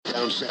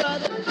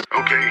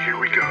Okay, here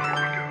we go.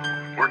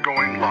 We're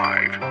going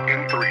live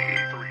in 3,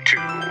 2,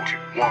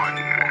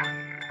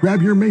 1.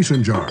 Grab your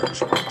mason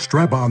jars,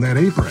 strap on that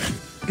apron.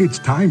 It's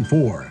time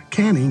for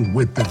Canning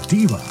with the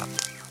Diva,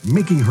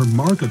 making her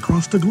mark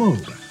across the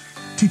globe,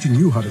 teaching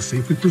you how to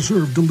safely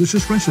preserve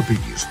delicious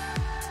recipes.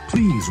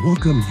 Please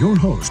welcome your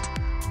host,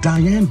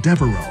 Diane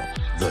Devereaux,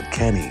 the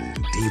Canning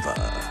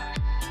Diva.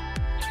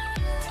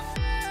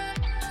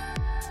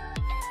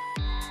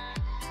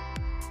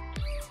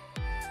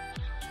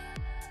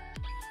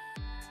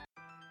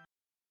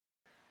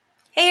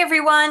 Hey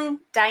everyone,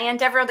 Diane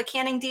Devereaux, the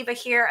Canning Diva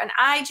here, and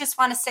I just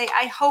want to say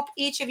I hope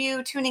each of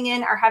you tuning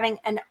in are having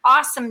an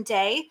awesome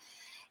day.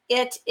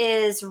 It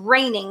is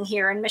raining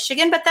here in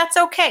Michigan, but that's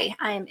okay.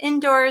 I am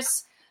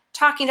indoors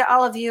talking to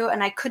all of you,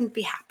 and I couldn't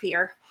be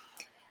happier.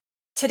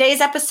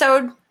 Today's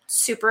episode,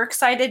 super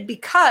excited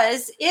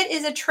because it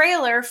is a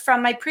trailer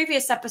from my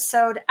previous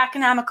episode,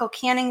 Economical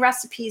Canning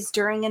Recipes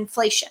During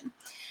Inflation.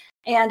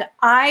 And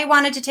I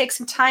wanted to take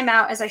some time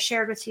out, as I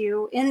shared with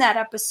you in that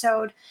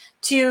episode,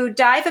 to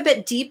dive a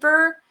bit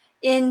deeper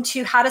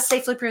into how to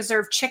safely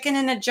preserve chicken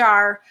in a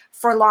jar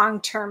for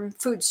long-term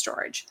food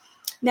storage.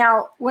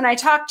 Now, when I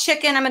talk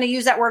chicken, I'm going to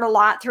use that word a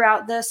lot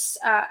throughout this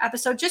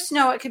episode. Just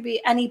know it could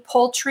be any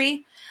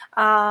poultry.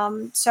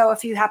 So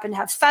if you happen to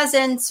have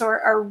pheasants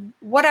or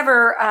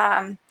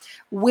whatever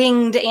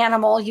winged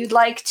animal you'd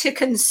like to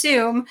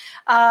consume,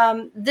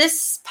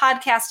 this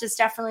podcast is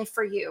definitely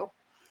for you.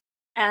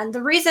 And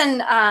the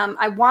reason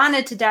I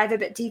wanted to dive a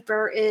bit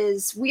deeper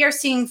is we are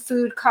seeing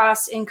food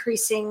costs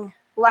increasing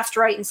left,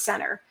 right, and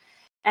center.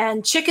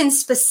 And chicken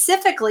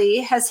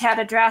specifically has had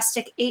a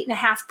drastic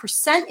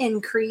 8.5%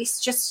 increase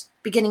just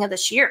beginning of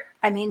this year.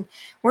 I mean,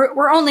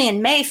 we're only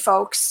in May,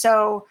 folks.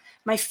 So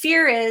my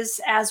fear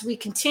is as we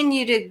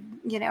continue to,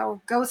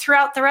 go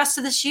throughout the rest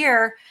of this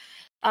year,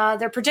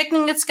 they're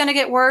predicting it's going to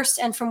get worse.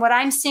 And from what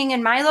I'm seeing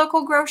in my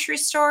local grocery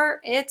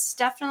store, it's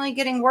definitely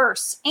getting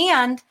worse.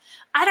 And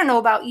I don't know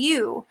about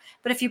you,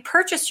 but if you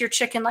purchase your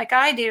chicken like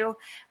I do,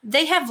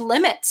 they have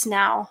limits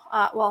now.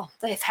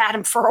 They've had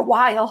them for a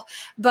while,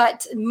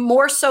 but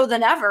more so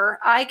than ever,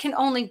 I can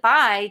only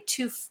buy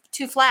two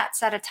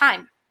flats at a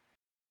time.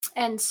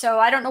 And so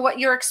I don't know what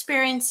you're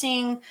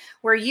experiencing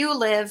where you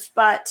live,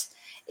 but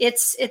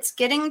it's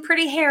getting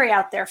pretty hairy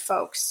out there,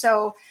 folks.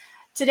 So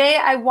today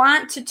I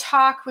want to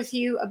talk with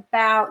you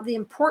about the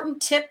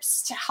important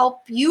tips to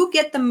help you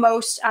get the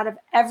most out of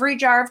every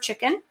jar of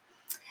chicken.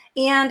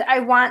 And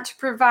I want to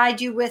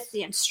provide you with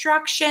the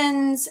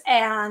instructions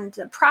and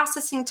the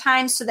processing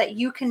time so that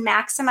you can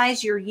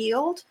maximize your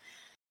yield.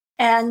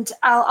 And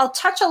I'll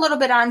touch a little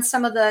bit on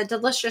some of the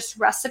delicious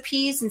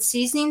recipes and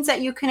seasonings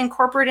that you can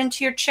incorporate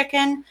into your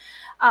chicken,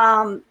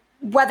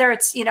 whether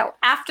it's,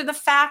 after the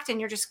fact and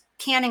you're just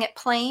canning it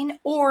plain,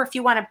 or if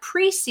you want to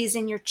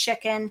pre-season your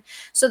chicken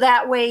so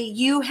that way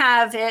you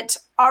have it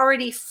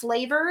already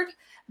flavored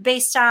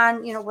based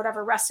on,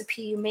 whatever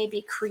recipe you may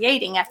be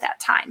creating at that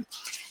time.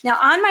 Now,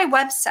 on my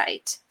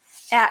website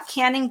at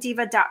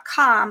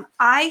canningdiva.com,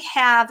 I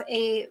have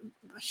a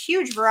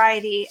huge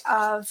variety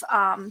of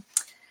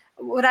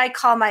what I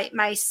call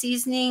my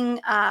seasoning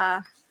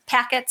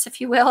packets, if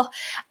you will.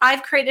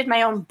 I've created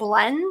my own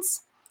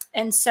blends.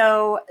 And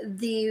so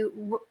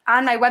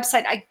on my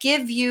website, I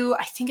give you,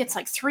 I think it's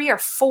like 3 or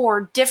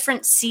 4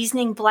 different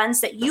seasoning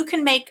blends that you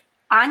can make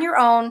on your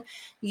own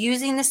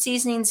using the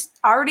seasonings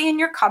already in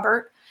your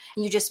cupboard.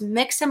 You just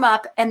mix them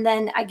up, and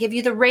then I give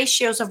you the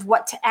ratios of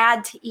what to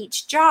add to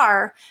each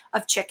jar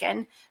of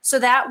chicken. So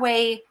that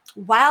way,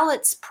 while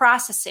it's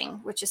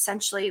processing, which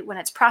essentially when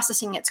it's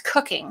processing, it's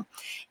cooking,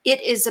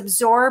 it is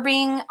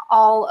absorbing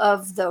all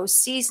of those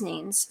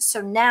seasonings.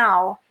 So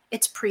now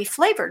it's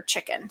pre-flavored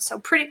chicken. So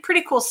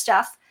pretty cool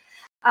stuff.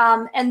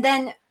 And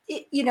then,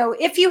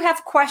 if you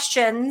have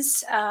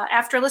questions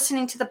after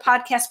listening to the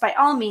podcast, by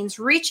all means,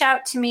 reach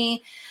out to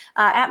me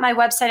at my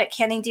website at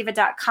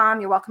canningdiva.com.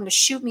 You're welcome to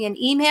shoot me an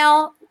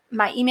email.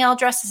 My email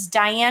address is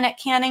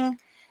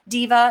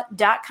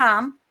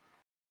diane@canningdiva.com.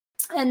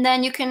 And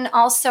then you can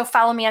also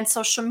follow me on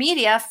social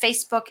media,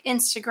 Facebook,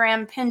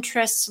 Instagram,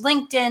 Pinterest,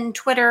 LinkedIn,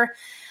 Twitter.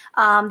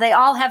 They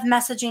all have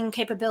messaging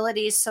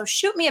capabilities. So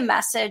shoot me a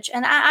message.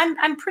 And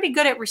I'm pretty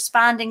good at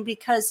responding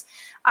because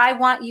I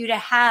want you to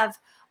have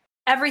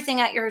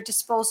everything at your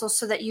disposal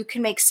so that you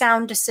can make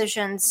sound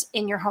decisions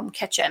in your home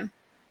kitchen.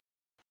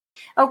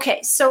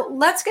 Okay, so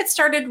let's get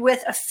started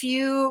with a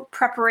few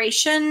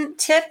preparation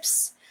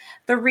tips.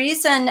 The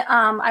reason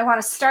I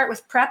want to start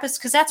with prep is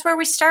because that's where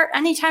we start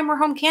anytime we're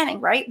home canning,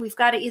 right? We've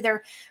got to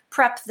either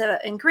prep the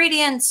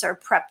ingredients or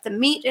prep the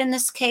meat in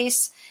this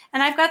case.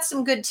 And I've got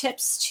some good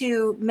tips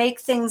to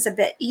make things a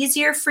bit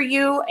easier for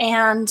you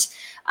and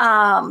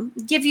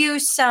give you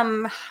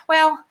some,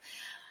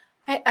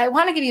 I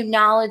want to give you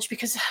knowledge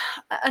because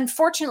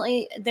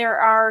unfortunately there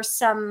are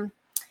some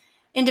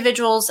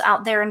individuals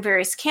out there in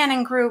various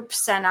canning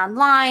groups and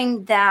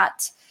online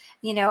that,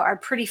 are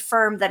pretty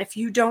firm that if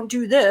you don't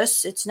do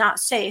this, it's not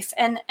safe.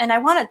 And I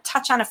want to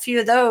touch on a few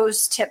of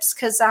those tips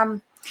because,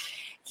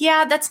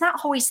 Yeah, that's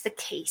not always the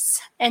case.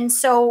 And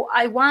so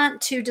I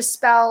want to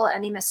dispel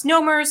any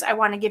misnomers. I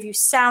want to give you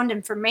sound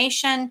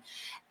information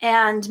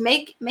and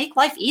make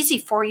life easy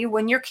for you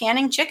when you're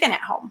canning chicken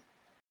at home.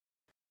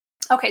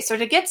 Okay, so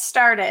to get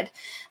started,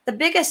 the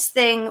biggest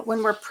thing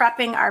when we're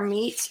prepping our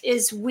meat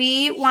is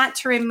we want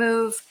to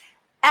remove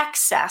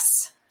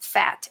excess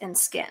fat and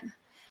skin.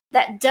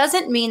 That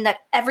doesn't mean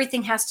that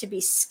everything has to be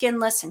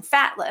skinless and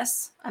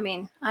fatless. I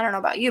mean, I don't know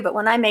about you, but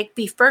when I make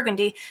beef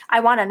burgundy, I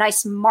want a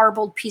nice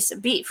marbled piece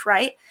of beef,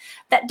 right?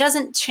 That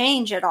doesn't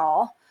change at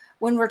all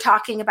when we're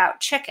talking about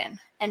chicken.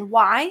 And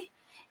why?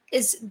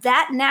 Is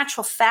that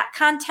natural fat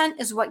content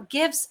is what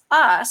gives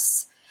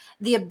us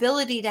the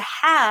ability to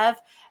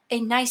have a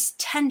nice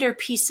tender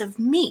piece of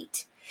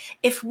meat.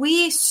 If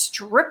we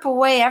strip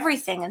away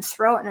everything and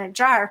throw it in a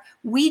jar,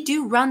 we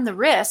do run the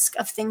risk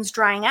of things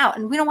drying out.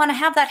 And we don't want to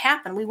have that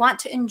happen. We want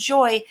to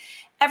enjoy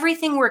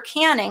everything we're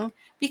canning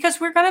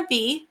because we're going to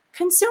be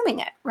consuming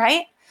it,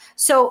 right?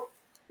 So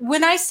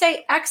when I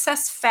say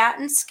excess fat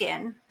and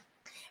skin,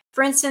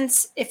 for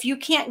instance, if you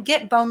can't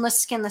get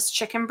boneless, skinless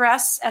chicken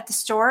breasts at the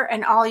store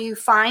and all you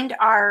find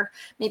are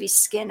maybe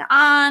skin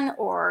on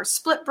or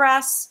split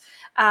breasts,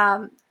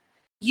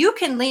 you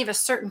can leave a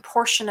certain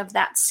portion of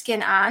that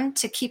skin on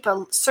to keep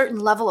a certain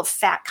level of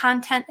fat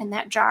content in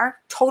that jar.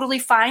 Totally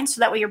fine. So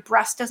that way your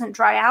breast doesn't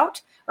dry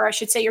out, or I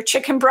should say your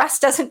chicken breast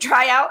doesn't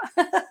dry out.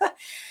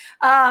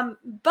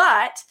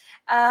 But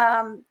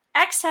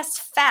excess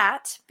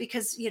fat,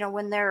 because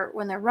when they're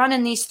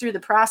running these through the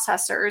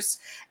processors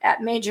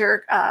at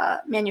major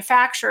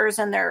manufacturers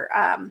and their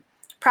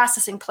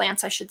processing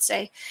plants, I should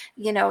say,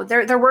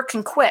 they're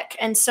working quick,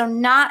 and so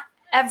not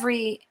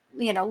every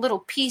little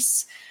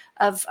piece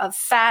of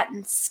fat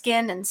and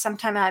skin, and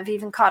sometimes I've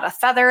even caught a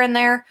feather in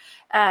there.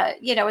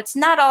 It's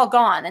not all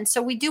gone, and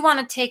so we do want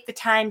to take the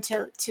time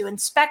to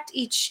inspect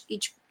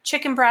each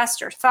chicken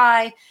breast or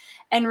thigh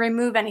and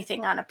remove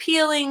anything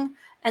unappealing,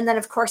 and then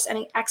of course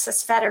any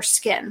excess fat or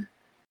skin.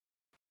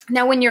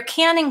 Now, when you're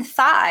canning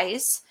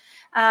thighs,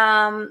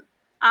 depending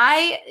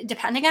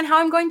on how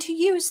I'm going to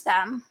use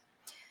them,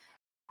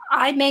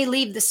 I may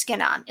leave the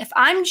skin on. If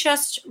I'm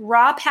just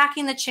raw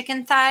packing the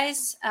chicken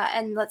thighs,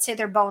 and let's say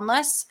they're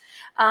boneless,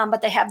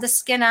 but they have the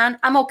skin on,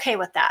 I'm okay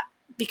with that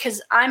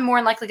because I'm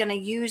more likely going to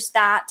use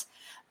that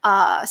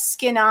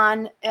skin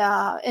on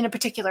in a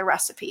particular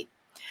recipe.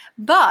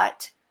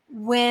 But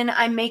when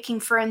I'm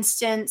making, for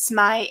instance,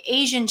 my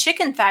Asian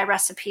chicken thigh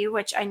recipe,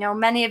 which I know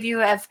many of you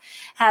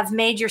have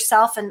made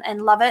yourself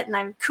and love it, and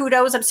I'm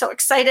so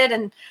excited,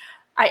 and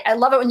I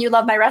love it when you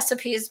love my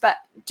recipes, but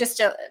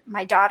just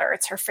my daughter,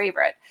 it's her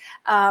favorite.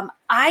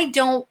 I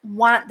don't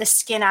want the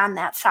skin on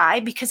that thigh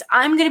because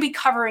I'm going to be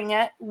covering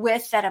it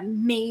with that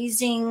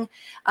amazing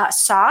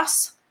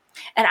sauce.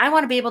 And I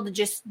want to be able to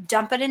just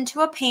dump it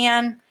into a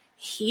pan,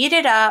 heat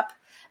it up,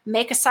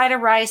 make a side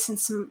of rice and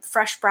some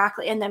fresh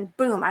broccoli, and then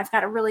boom, I've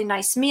got a really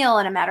nice meal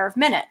in a matter of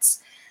minutes.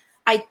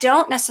 I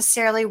don't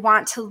necessarily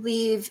want to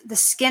leave the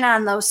skin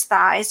on those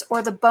thighs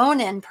or the bone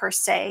in per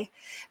se,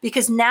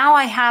 because now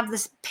I have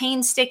this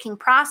painstaking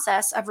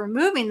process of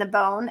removing the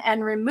bone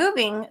and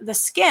removing the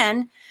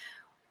skin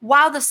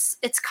while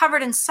it's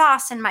covered in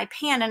sauce in my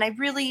pan. And I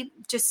really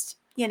just,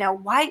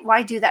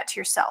 why do that to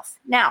yourself?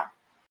 Now,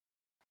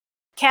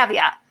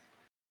 caveat,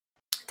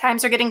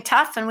 times are getting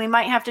tough and we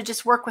might have to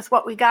just work with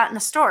what we got in the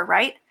store,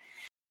 right?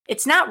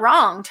 It's not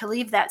wrong to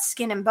leave that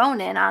skin and bone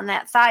in on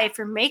that thigh if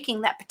you're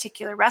making that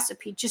particular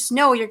recipe. Just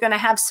know you're going to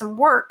have some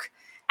work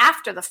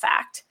after the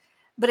fact.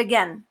 But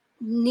again,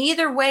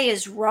 neither way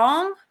is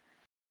wrong.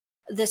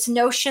 This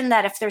notion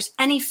that if there's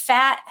any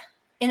fat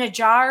in a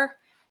jar,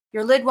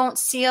 your lid won't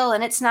seal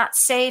and it's not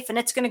safe and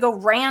it's going to go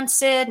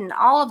rancid and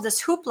all of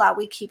this hoopla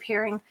we keep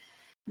hearing,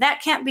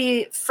 that can't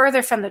be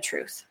further from the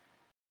truth.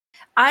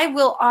 I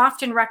will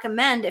often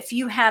recommend, if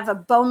you have a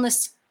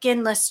boneless,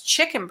 skinless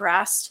chicken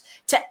breast,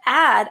 to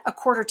add a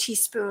 1/4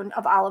 teaspoon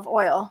of olive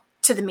oil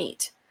to the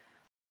meat,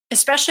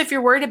 especially if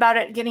you're worried about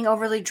it getting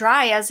overly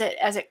dry as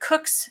it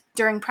cooks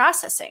during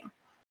processing.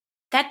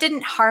 That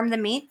didn't harm the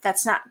meat.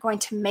 That's not going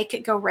to make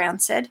it go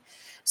rancid.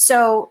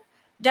 So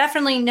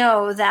definitely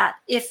know that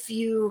if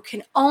you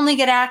can only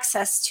get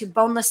access to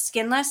boneless,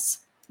 skinless,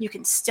 you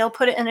can still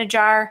put it in a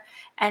jar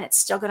and it's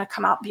still going to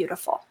come out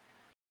beautiful.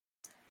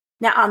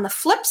 Now, on the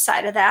flip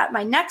side of that,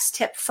 my next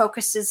tip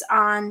focuses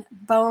on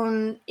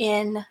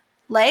bone-in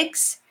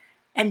legs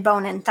and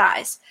bone-in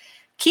thighs.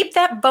 Keep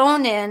that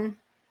bone in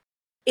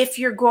if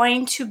you're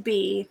going to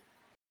be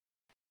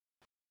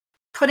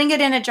putting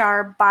it in a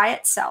jar by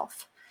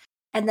itself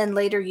and then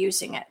later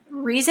using it.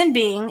 Reason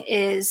being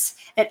is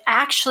it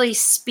actually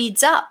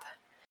speeds up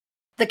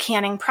the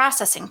canning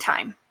processing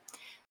time.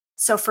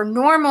 So for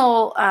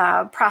normal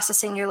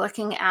processing, you're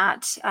looking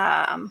at,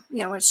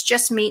 it's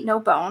just meat, no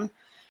bone,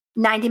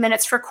 90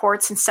 minutes for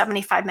quarts and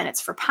 75 minutes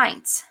for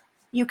pints.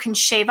 You can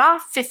shave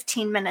off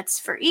 15 minutes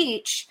for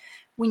each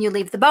when you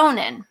leave the bone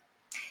in.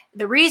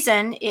 The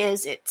reason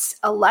is it's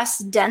a less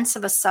dense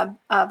of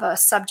a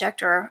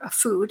subject or a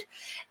food,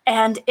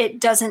 and it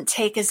doesn't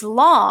take as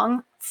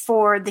long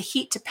for the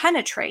heat to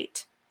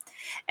penetrate.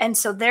 And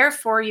so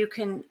therefore you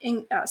can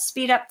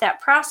speed up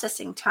that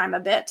processing time a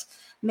bit,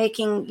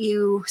 making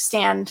you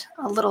stand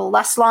a little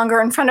less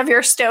longer in front of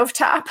your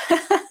stovetop.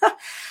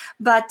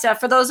 But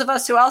for those of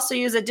us who also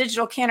use a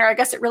digital canner, I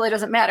guess it really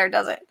doesn't matter,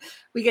 does it?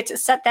 We get to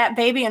set that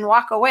baby and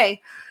walk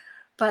away.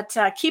 But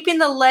keeping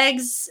the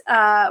legs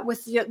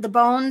with the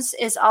bones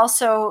is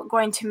also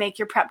going to make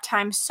your prep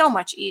time so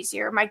much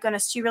easier. My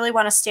goodness, do you really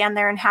want to stand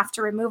there and have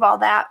to remove all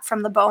that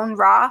from the bone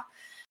raw?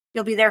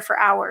 You'll be there for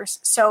hours.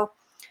 So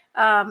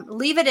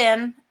leave it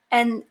in.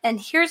 And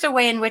here's a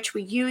way in which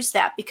we use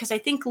that, because I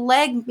think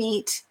leg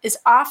meat is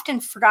often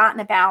forgotten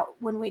about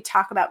when we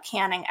talk about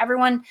canning.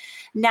 Everyone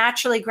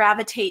naturally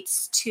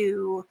gravitates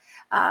to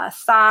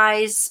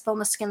thighs,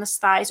 boneless, skinless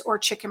thighs, or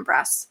chicken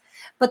breasts.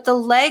 But the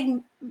leg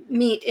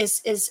meat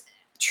is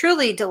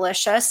truly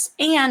delicious,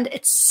 and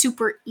it's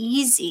super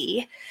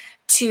easy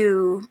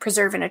to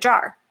preserve in a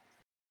jar.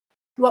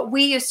 What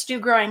we used to do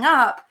growing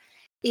up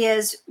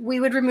is we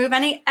would remove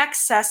any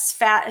excess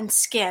fat and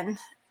skin,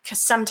 because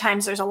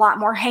sometimes there's a lot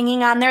more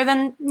hanging on there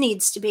than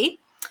needs to be.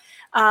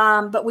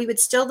 But we would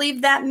still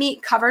leave that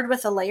meat covered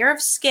with a layer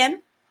of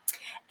skin.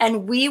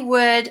 And we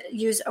would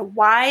use a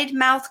wide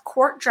mouth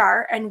quart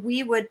jar, and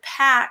we would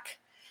pack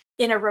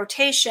in a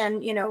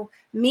rotation,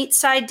 meat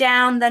side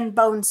down, then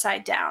bone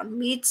side down,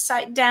 meat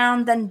side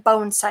down, then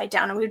bone side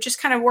down. And we would just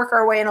kind of work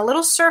our way in a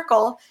little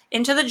circle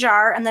into the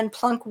jar, and then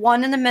plunk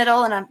one in the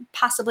middle and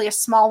possibly a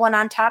small one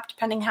on top,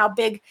 depending how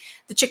big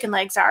the chicken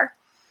legs are.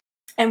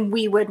 And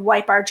we would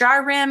wipe our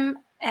jar rim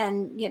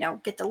and,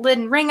 get the lid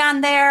and ring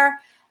on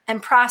there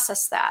and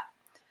process that.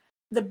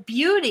 The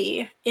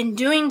beauty in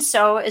doing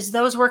so is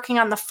those working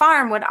on the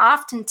farm would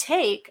often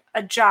take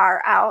a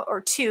jar out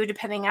or two,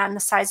 depending on the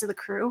size of the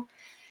crew.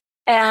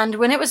 And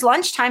when it was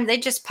lunchtime,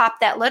 they'd just pop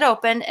that lid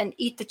open and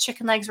eat the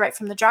chicken legs right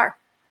from the jar.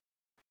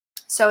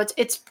 So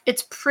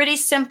it's pretty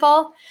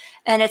simple,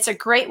 and it's a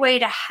great way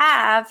to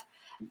have,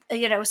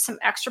 some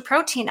extra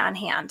protein on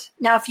hand.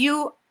 Now, if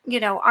you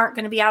aren't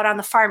going to be out on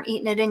the farm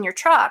eating it in your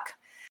truck,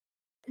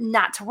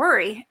 not to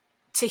worry.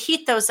 To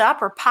heat those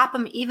up or pop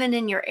them even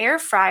in your air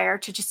fryer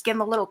to just give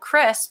them a little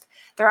crisp,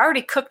 they're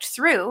already cooked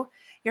through.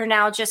 You're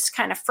now just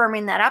kind of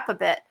firming that up a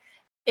bit.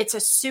 It's a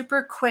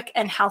super quick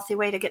and healthy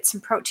way to get some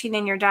protein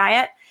in your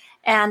diet.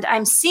 And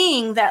I'm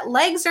seeing that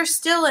legs are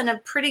still in a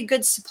pretty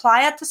good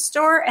supply at the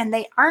store, and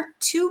they aren't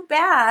too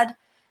bad,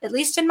 at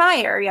least in my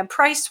area,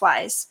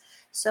 price-wise.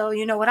 So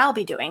you know what I'll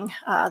be doing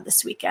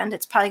this weekend.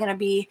 It's probably going to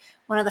be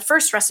one of the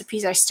first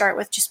recipes I start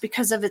with, just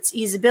because of its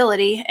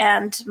easeability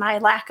and my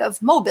lack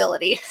of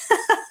mobility.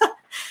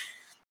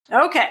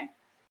 Okay.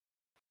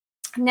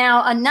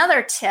 Now,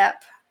 another tip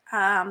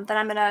that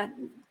I'm going to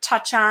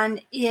touch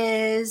on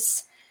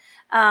is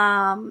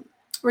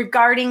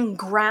regarding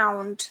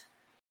ground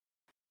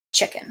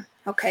chicken,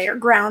 or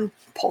ground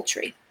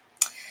poultry.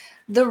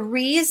 The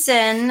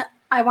reason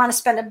I want to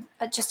spend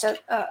just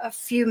a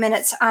few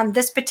minutes on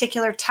this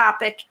particular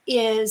topic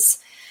is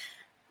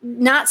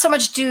not so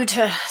much due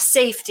to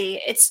safety.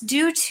 It's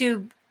due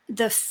to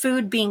the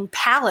food being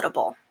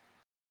palatable.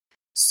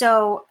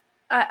 So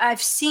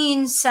I've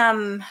seen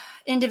some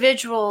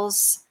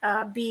individuals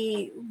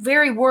be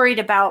very worried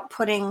about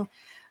putting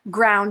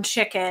ground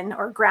chicken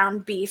or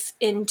ground beef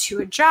into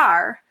a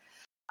jar.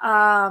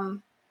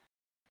 And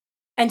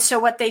so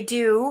what they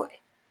do,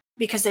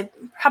 because they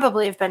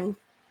probably have been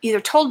either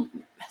told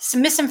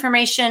some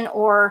misinformation,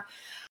 or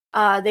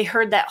they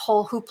heard that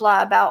whole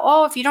hoopla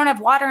about, if you don't have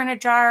water in a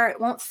jar, it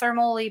won't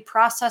thermally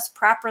process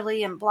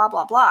properly and blah,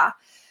 blah, blah.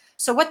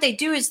 So what they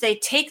do is they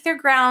take their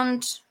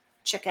ground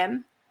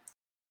chicken,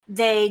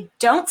 they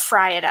don't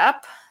fry it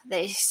up,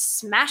 they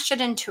smash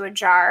it into a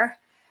jar,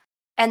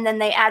 and then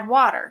they add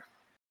water.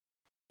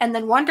 And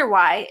then wonder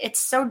why it's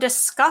so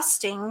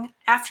disgusting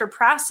after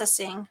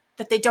processing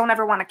that they don't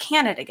ever want to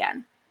can it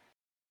again.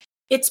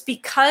 It's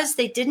because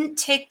they didn't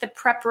take the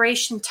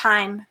preparation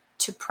time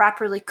to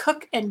properly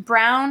cook and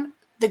brown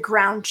the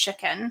ground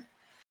chicken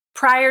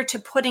prior to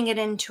putting it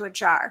into a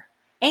jar.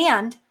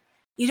 And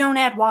you don't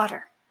add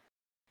water.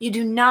 You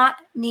do not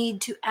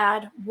need to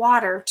add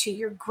water to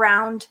your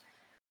ground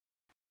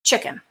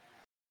chicken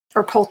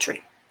or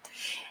poultry.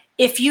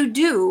 If you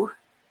do,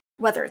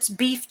 whether it's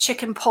beef,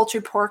 chicken,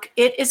 poultry, pork,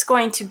 it is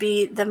going to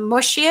be the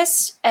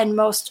mushiest and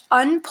most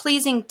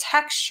unpleasing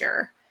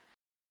texture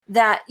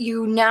that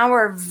you now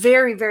are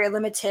very, very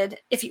limited,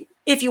 if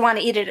you want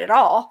to eat it at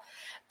all,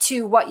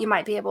 to what you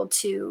might be able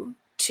to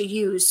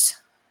use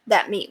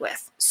that meat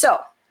with.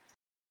 So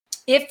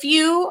if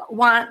you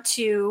want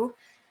to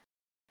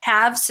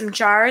have some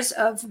jars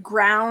of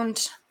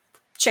ground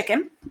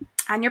chicken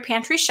on your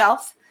pantry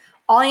shelf,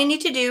 all you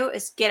need to do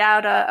is get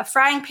out a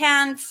frying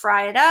pan,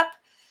 fry it up,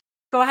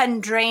 go ahead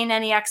and drain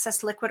any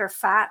excess liquid or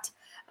fat,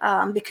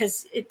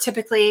 because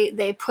typically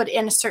they put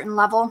in a certain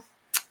level,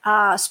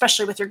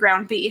 especially with your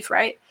ground beef,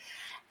 right?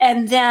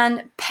 And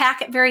then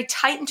pack it very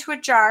tight into a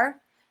jar,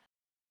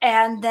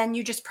 and then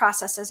you just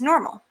process as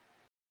normal.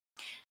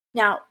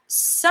 Now,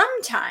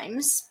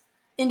 sometimes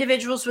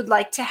individuals would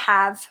like to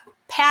have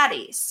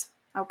patties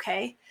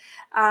okay,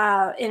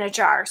 in a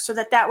jar, so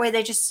that way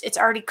it's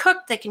already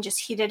cooked. They can just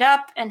heat it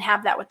up and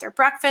have that with their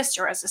breakfast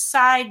or as a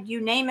side,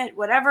 you name it,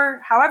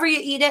 whatever, however you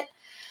eat it.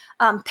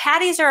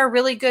 Patties are a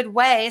really good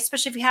way,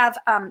 especially if you have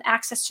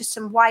access to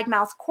some wide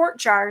mouth quart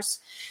jars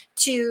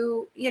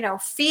to,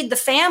 feed the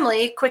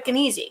family quick and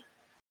easy.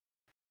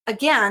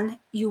 Again,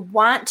 you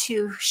want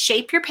to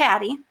shape your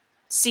patty,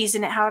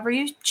 season it however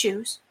you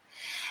choose.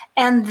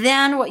 And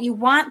then what you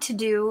want to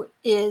do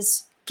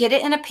is get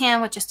it in a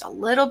pan with just a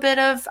little bit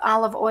of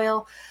olive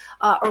oil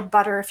or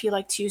butter if you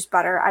like to use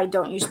butter. I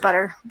don't use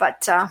butter,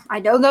 but I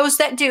know those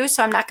that do,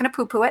 so I'm not going to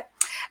poo-poo it.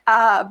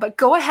 But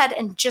go ahead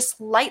and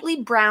just lightly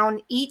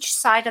brown each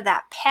side of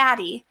that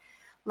patty,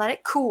 let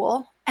it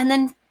cool, and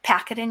then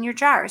pack it in your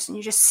jars. And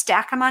you just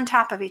stack them on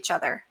top of each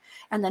other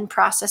and then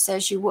process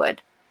as you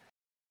would.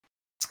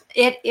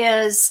 It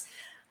is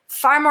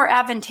far more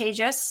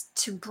advantageous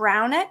to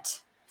brown it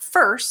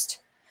first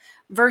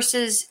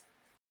versus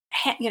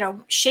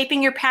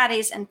shaping your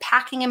patties and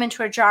packing them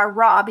into a jar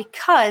raw,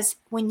 because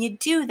when you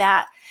do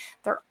that,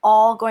 they're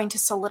all going to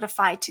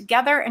solidify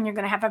together and you're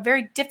going to have a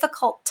very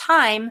difficult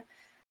time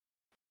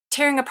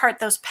tearing apart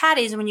those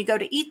patties when you go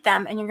to eat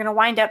them, and you're going to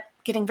wind up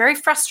getting very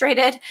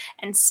frustrated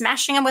and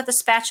smashing them with a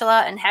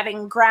spatula and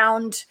having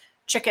ground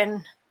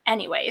chicken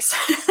anyways.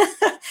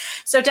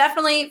 So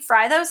definitely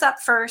fry those up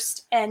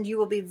first and you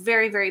will be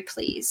very, very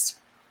pleased.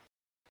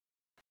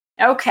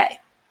 Okay.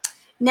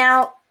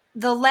 Now,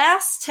 the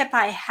last tip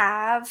I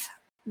have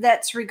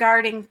that's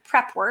regarding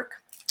prep work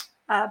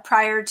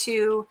prior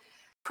to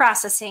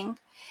processing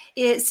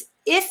is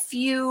if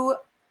you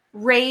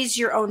raise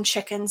your own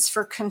chickens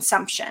for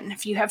consumption,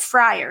 if you have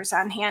fryers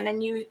on hand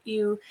and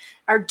you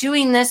are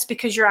doing this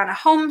because you're on a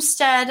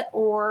homestead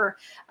or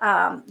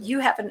you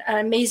have an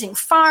amazing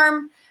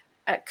farm,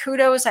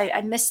 kudos,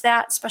 I miss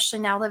that, especially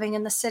now living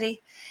in the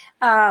city.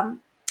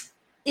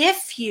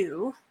 If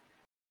you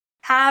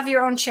have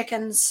your own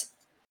chickens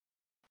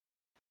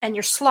and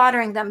you're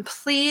slaughtering them,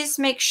 please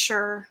make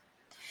sure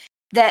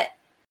that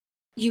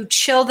you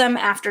chill them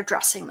after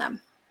dressing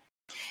them.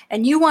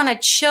 And you want to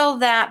chill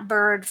that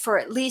bird for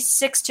at least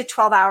 6 to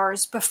 12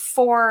 hours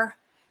before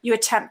you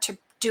attempt to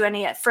do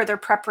any further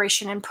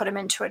preparation and put them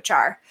into a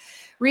jar.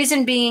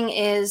 Reason being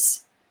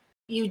is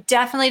you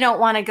definitely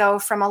don't want to go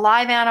from a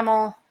live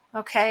animal,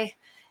 okay,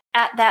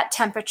 at that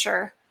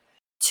temperature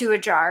to a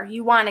jar.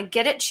 You want to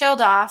get it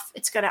chilled off.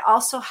 It's going to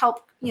also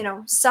help,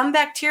 some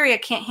bacteria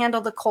can't handle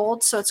the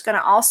cold, so it's going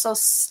to also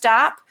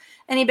stop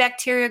any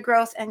bacteria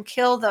growth and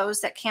kill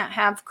those that can't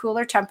have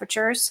cooler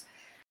temperatures.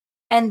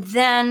 And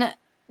then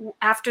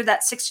after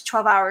that 6 to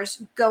 12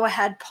 hours, go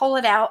ahead, pull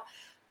it out,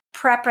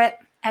 prep it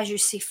as you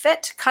see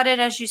fit, cut it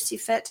as you see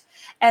fit,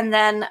 and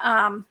then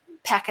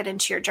pack it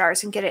into your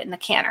jars and get it in the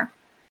canner.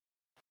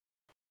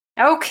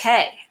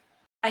 Okay.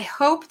 I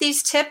hope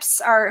these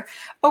tips are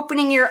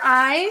opening your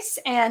eyes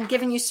and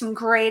giving you some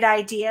great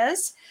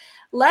ideas.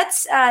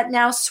 Let's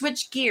now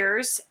switch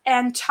gears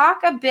and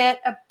talk a bit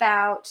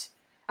about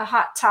a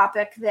hot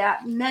topic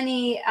that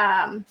many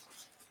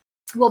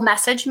will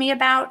message me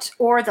about,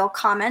 or they'll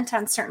comment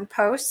on certain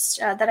posts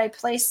that I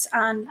place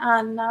on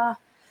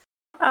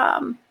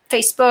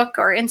Facebook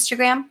or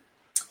Instagram.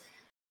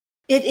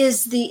 It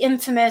is the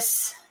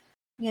infamous,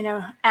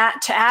 to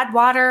add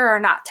water or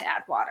not to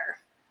add water.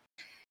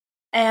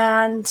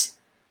 And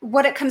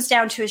what it comes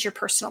down to is your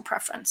personal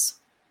preference.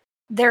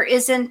 There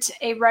isn't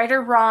a right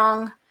or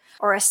wrong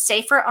or a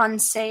safe or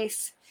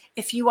unsafe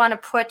if you want to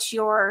put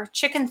your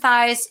chicken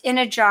thighs in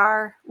a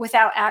jar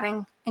without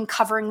adding and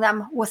covering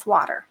them with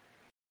water.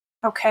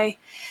 Okay.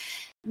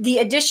 The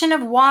addition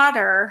of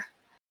water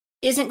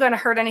isn't going to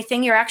hurt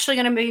anything. You're actually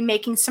going to be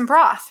making some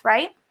broth,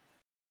 right?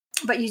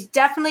 But you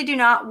definitely do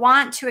not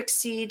want to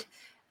exceed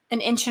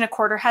 1.25 inches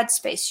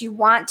headspace. You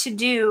want to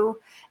do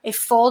a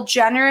full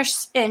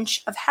generous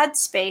inch of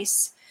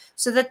headspace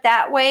so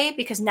that way,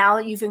 because now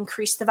that you've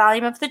increased the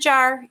volume of the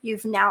jar,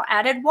 you've now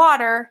added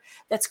water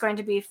that's going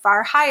to be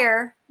far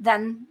higher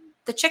than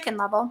the chicken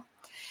level.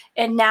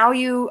 And now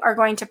you are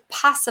going to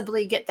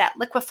possibly get that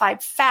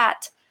liquefied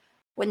fat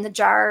when the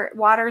jar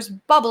water's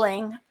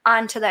bubbling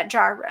onto that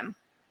jar rim.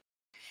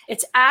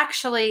 It's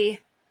actually,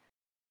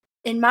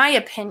 in my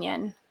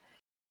opinion,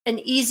 an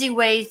easy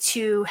way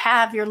to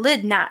have your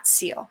lid not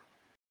seal.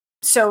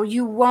 So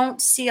you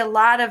won't see a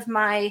lot of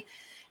my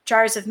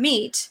jars of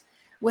meat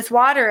with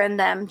water in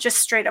them, just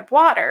straight up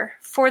water,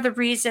 for the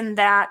reason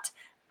that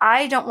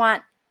I don't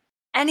want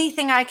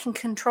anything I can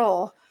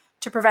control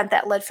to prevent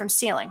that lid from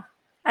sealing.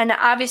 And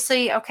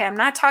obviously, okay, I'm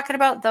not talking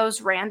about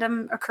those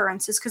random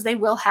occurrences because they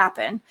will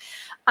happen.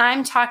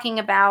 I'm talking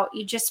about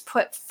you just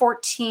put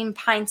 14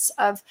 pints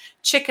of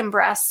chicken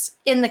breasts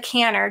in the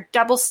canner,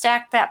 double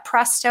stack that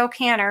Presto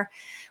canner,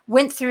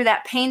 went through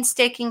that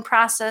painstaking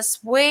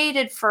process,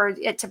 waited for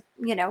it to,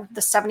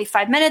 the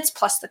 75 minutes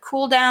plus the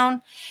cool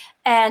down.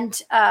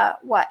 And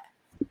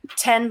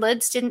 10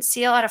 lids didn't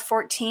seal out of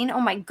 14.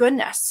 Oh my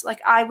goodness.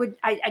 Like I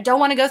don't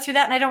want to go through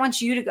that. And I don't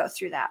want you to go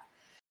through that.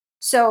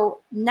 So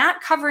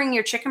not covering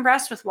your chicken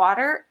breast with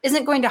water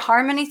isn't going to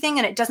harm anything,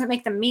 and it doesn't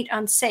make the meat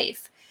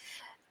unsafe.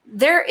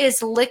 There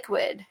is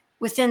liquid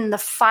within the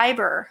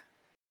fiber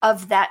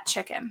of that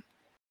chicken.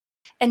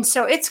 And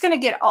so it's going to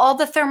get all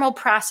the thermal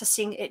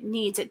processing it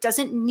needs. It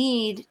doesn't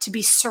need to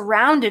be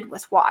surrounded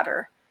with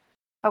water.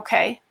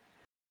 Okay.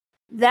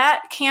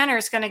 That canner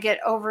is going to get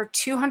over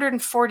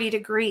 240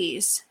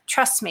 degrees.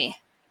 Trust me,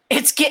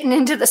 it's getting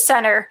into the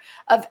center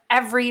of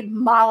every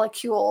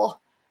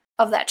molecule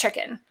of that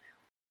chicken.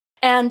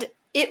 And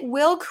it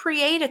will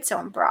create its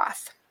own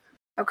broth.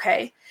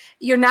 Okay.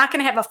 You're not going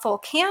to have a full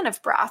can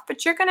of broth,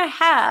 but you're going to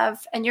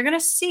have, and you're going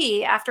to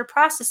see after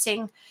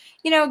processing,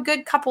 a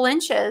good couple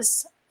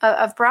inches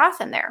of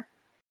broth in there.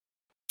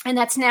 And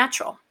that's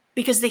natural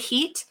because the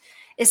heat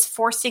is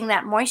forcing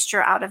that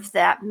moisture out of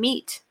that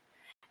meat,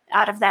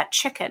 out of that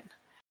chicken.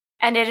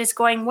 And it is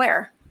going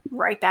where?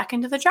 Right back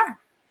into the jar.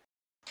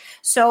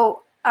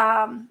 So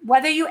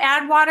whether you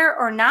add water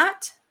or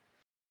not,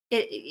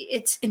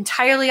 it's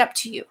entirely up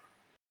to you.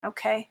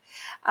 Okay.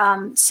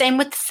 Same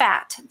with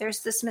fat.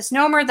 There's this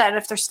misnomer that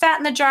if there's fat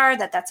in the jar,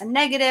 that's a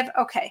negative.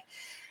 Okay.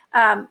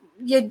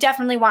 You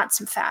definitely want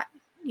some fat.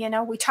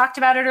 We talked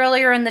about it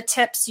earlier in the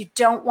tips. You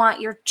don't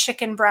want your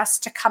chicken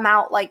breast to come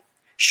out like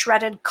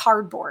shredded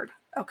cardboard.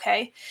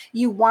 Okay.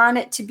 You want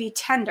it to be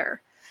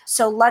tender.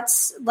 So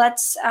let's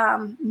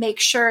make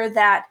sure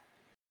that,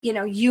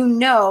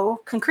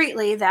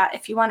 concretely that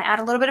if you want to add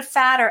a little bit of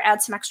fat or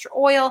add some extra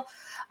oil,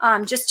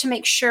 just to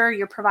make sure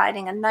you're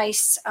providing a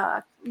nice,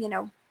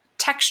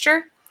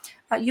 texture,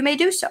 you may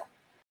do so.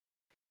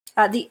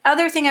 The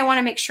other thing I want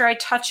to make sure I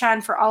touch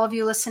on for all of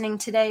you listening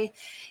today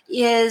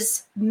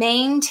is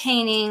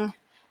maintaining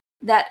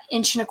that 1.25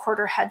 inch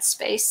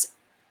headspace,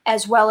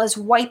 as well as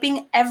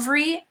wiping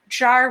every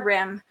jar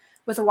rim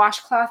with a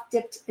washcloth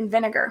dipped in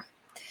vinegar.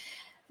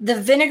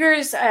 The vinegar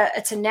is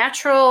it's a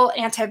natural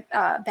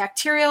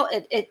antibacterial.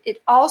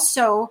 It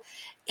also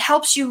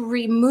helps you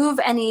remove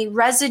any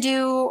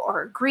residue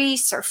or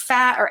grease or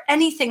fat or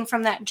anything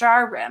from that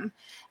jar rim.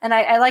 And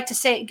I like to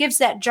say it gives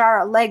that jar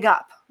a leg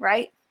up,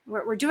 right?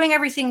 We're doing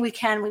everything we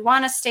can. We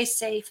want to stay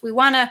safe. We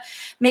want to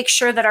make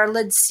sure that our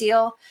lids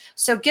seal.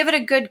 So give it a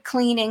good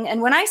cleaning.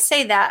 And when I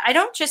say that, I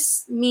don't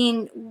just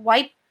mean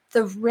wipe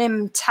the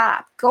rim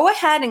top. Go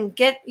ahead and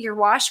get your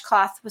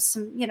washcloth with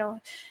some,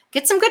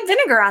 get some good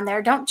vinegar on there.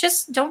 You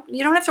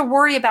don't have to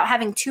worry about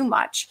having too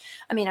much.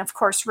 I mean, of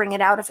course, wring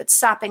it out if it's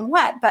sopping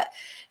wet, but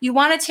you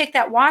want to take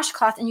that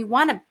washcloth and you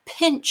want to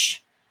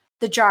pinch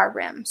the jar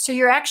rim. So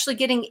you're actually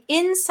getting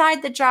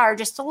inside the jar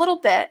just a little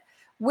bit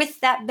with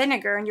that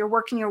vinegar, and you're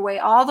working your way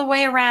all the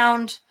way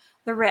around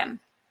the rim.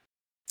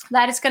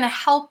 That is going to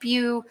help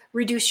you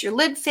reduce your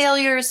lid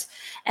failures,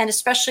 and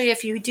especially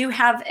if you do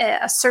have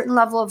a certain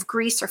level of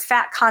grease or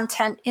fat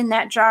content in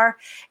that jar,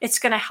 it's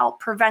going to help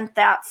prevent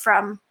that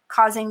from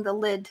causing the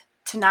lid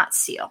to not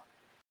seal.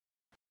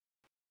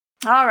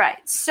 All right,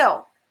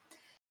 so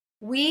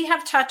we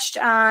have touched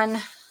on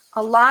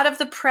a lot of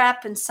the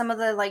prep and some of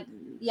the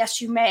yes,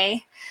 you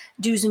may,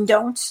 do's and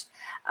don'ts.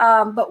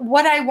 But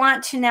what I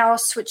want to now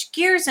switch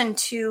gears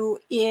into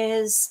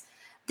is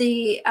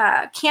the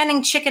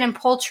canning chicken and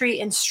poultry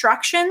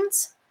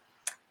instructions,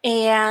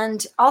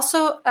 and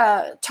also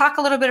talk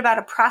a little bit about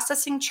a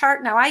processing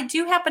chart. Now, I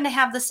do happen to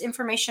have this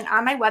information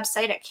on my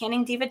website at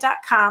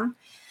canningdiva.com.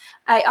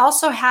 I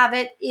also have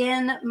it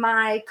in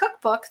my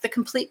cookbook, The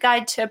Complete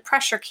Guide to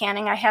Pressure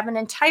Canning. I have an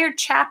entire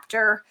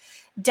chapter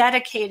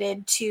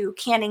dedicated to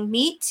canning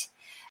meat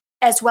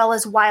as well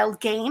as wild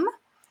game.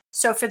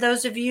 So for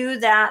those of you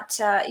that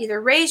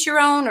either raise your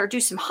own or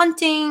do some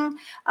hunting,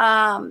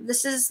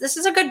 this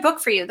is a good book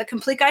for you. The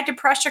Complete Guide to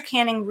Pressure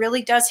Canning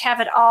really does have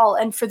it all.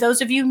 And for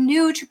those of you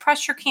new to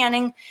pressure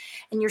canning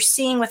and you're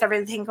seeing with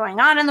everything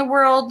going on in the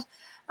world,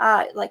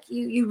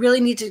 you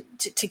really need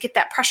to get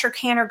that pressure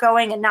canner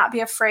going and not be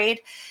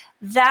afraid.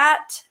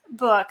 That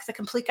book, The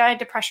Complete Guide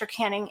to Pressure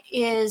Canning,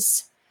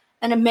 is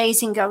an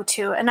amazing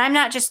go-to. And I'm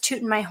not just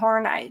tooting my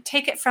horn. I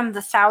take it from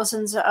the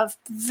thousands of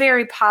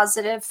very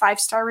positive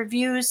 5-star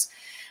reviews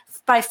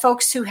by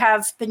folks who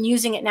have been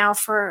using it now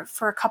for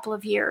a couple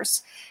of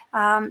years.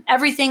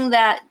 Everything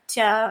that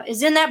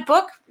is in that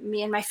book,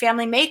 me and my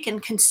family make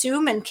and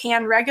consume and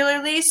can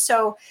regularly.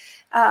 So,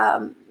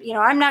 I'm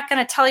not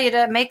going to tell you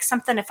to make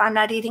something if I'm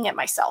not eating it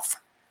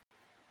myself.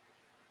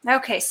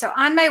 Okay, so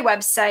on my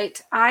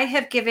website, I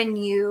have given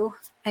you,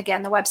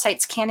 again, the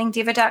website's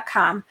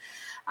canningdiva.com.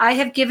 I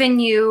have given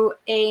you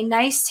a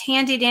nice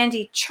handy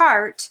dandy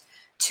chart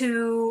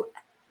to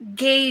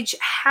gauge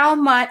how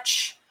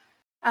much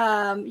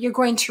you're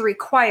going to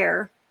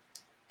require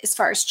as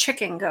far as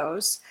chicken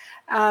goes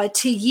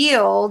to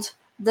yield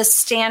the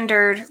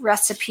standard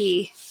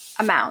recipe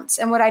amounts.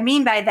 And what I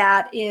mean by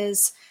that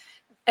is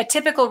a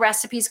typical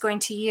recipe is going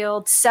to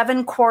yield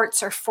 7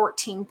 quarts or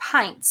 14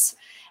 pints.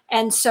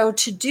 And so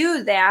to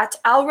do that,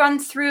 I'll run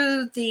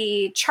through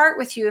the chart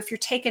with you if you're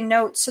taking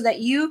notes so that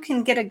you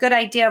can get a good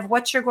idea of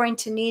what you're going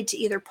to need to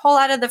either pull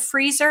out of the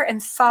freezer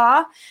and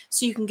thaw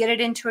so you can get it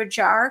into a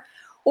jar,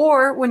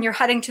 or when you're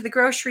heading to the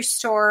grocery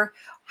store,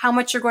 how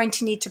much you're going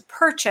to need to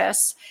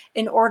purchase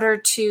in order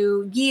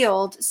to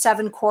yield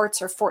 7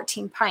 quarts or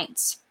 14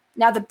 pints.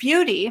 Now, the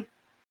beauty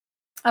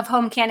of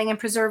home canning and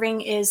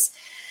preserving is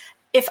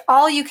if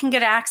all you can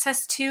get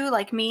access to,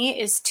 like me,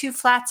 is 2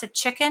 flats of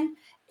chicken,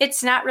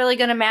 it's not really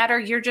going to matter.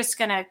 You're just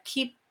going to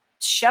keep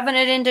shoving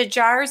it into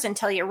jars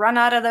until you run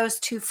out of those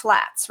 2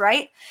 flats,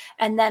 right?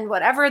 And then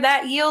whatever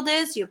that yield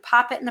is, you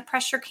pop it in the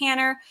pressure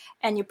canner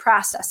and you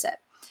process it.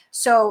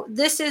 So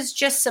this is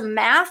just some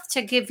math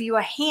to give you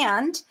a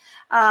hand,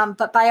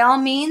 but by all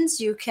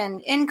means, you can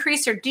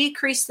increase or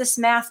decrease this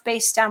math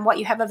based on what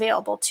you have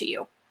available to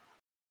you.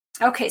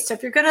 Okay, so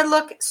if you're going to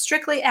look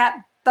strictly at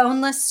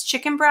boneless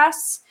chicken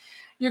breasts,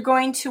 you're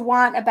going to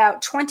want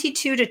about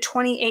 22 to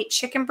 28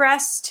 chicken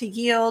breasts to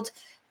yield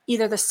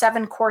either the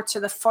 7 quarts or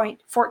the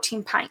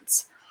 14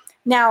 pints.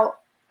 Now,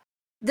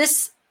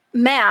 this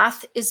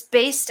math is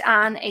based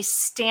on a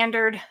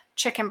standard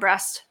chicken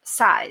breast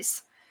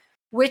size,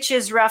 which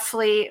is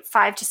roughly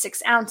 5 to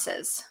 6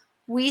 ounces.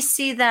 We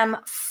see them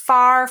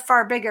far,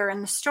 far bigger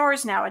in the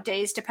stores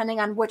nowadays, depending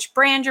on which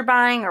brand you're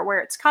buying or where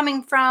it's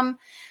coming from,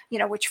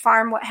 which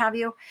farm, what have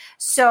you.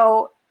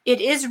 So it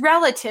is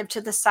relative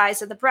to the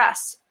size of the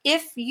breast.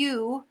 If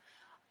you,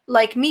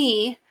 like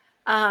me,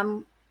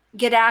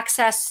 get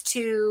access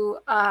to,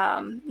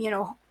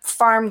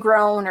 farm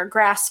grown or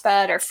grass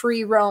fed or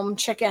free roam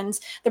chickens,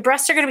 the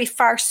breasts are going to be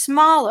far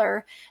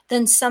smaller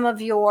than some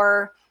of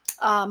your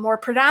more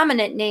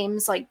predominant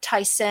names like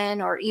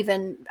Tyson or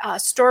even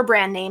store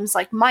brand names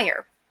like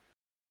Meijer.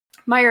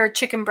 Meijer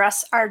chicken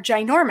breasts are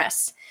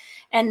ginormous,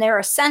 and they're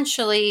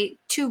essentially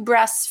 2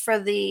 breasts for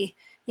the,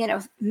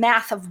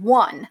 math of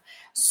 1.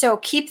 So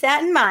keep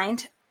that in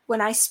mind. When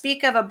I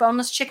speak of a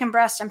boneless chicken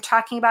breast, I'm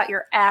talking about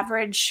your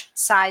average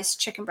size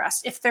chicken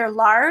breast. If they're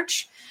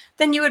large,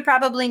 then you would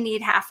probably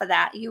need half of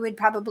that. You would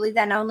probably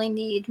then only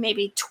need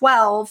maybe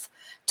 12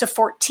 to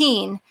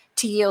 14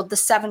 to yield the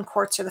 7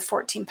 quarts or the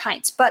 14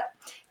 pints. But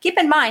keep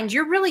in mind,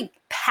 you're really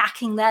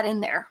packing that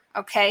in there,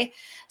 okay?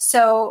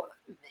 So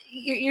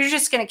you're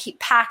just going to keep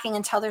packing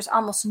until there's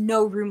almost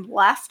no room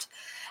left.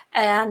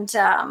 And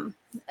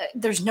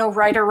there's no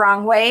right or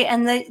wrong way.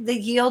 And the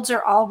yields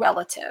are all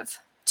relative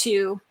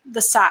to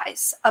the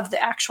size of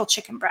the actual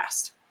chicken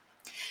breast.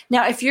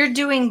 Now, if you're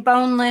doing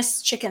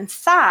boneless chicken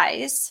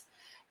thighs,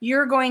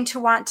 you're going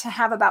to want to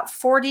have about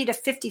 40 to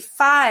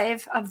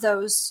 55 of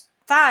those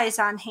thighs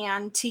on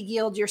hand to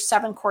yield your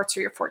 7 quarts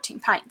or your 14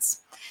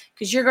 pints,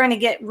 because you're going to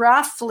get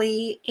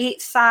roughly 8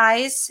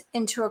 thighs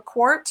into a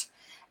quart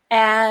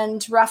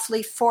and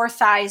roughly 4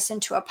 thighs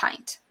into a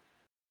pint.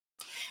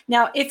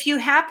 Now, if you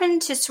happen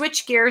to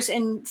switch gears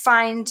and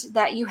find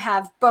that you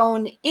have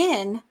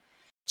bone-in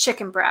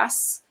chicken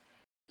breasts,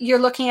 you're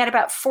looking at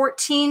about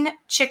 14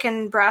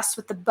 chicken breasts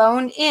with the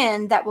bone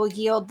in that will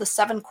yield the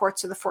 7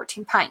 quarts or the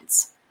 14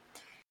 pints.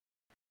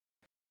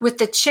 With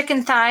the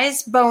chicken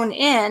thighs bone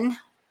in,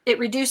 it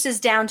reduces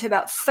down to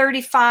about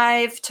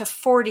 35 to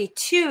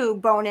 42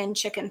 bone-in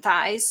chicken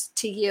thighs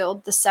to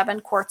yield the 7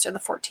 quarts or the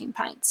 14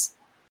 pints.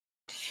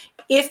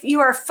 If you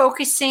are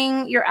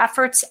focusing your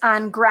efforts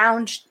on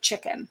ground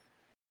chicken,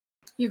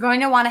 you're going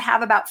to want to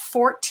have about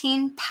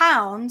 14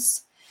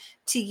 pounds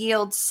to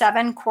yield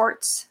 7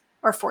 quarts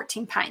or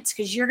 14 pints,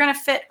 because you're going to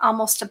fit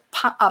almost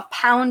a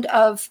pound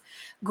of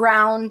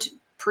ground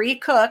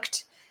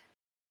pre-cooked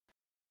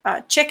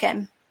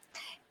chicken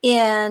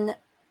in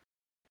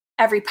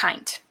every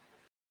pint.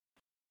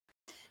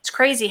 It's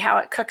crazy how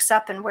it cooks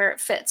up and where it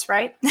fits,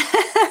 right?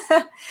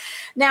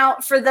 Now,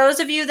 for those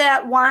of you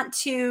that want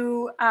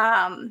to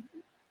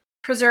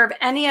preserve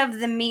any of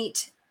the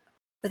meat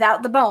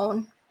without the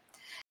bone,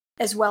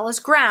 as well as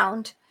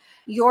ground,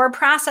 your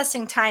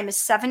processing time is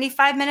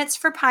 75 minutes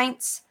for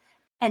pints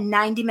and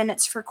 90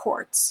 minutes for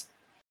quarts.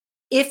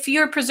 If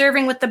you're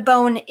preserving with the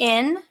bone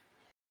in,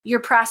 you're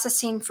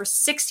processing for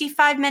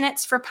 65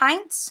 minutes for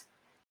pints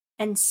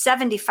and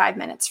 75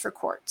 minutes for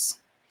quarts.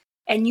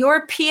 And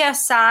your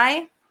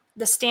PSI,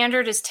 the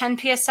standard is 10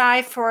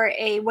 PSI for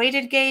a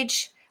weighted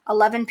gauge,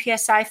 11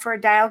 PSI for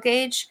a dial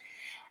gauge.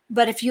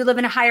 But if you live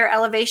in a higher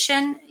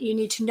elevation, you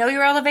need to know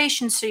your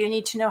elevation, so you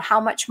need to know how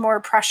much more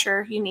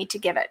pressure you need to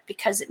give it,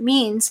 because it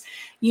means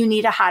you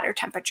need a hotter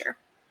temperature.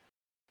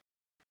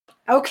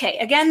 Okay,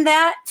 again,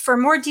 that for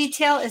more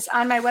detail is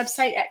on my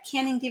website at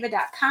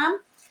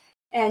canningdiva.com,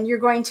 and you're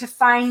going to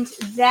find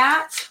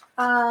that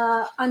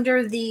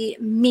under the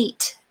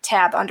meat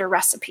tab under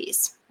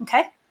recipes,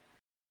 okay?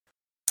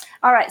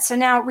 All right, so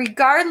now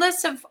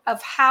regardless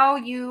of how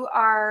you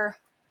are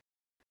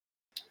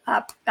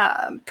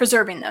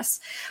preserving this,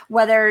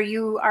 whether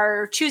you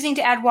are choosing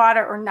to add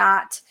water or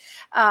not,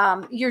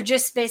 you're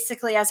just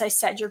basically, as I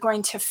said, you're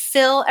going to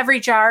fill every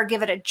jar,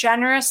 give it a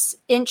generous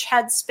inch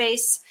head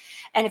space.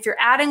 And if you're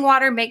adding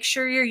water, make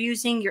sure you're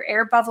using your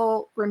air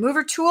bubble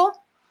remover tool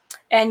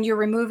and you're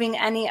removing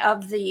any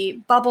of the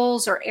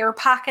bubbles or air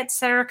pockets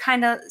that are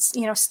kind of,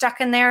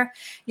 stuck in there.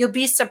 You'll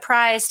be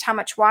surprised how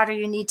much water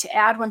you need to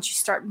add once you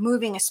start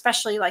moving,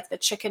 especially like the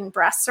chicken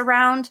breasts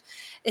around.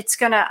 It's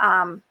going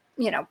to,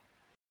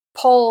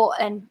 pull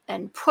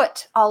and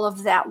put all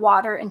of that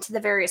water into the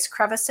various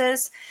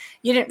crevices.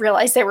 You didn't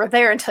realize they were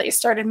there until you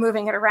started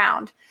moving it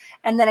around.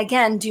 And then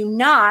again, do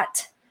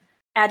not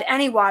add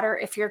any water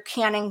if you're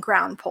canning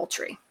ground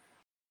poultry.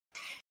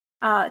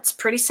 It's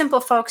pretty simple,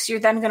 folks. You're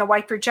then going to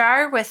wipe your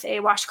jar with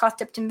a washcloth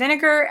dipped in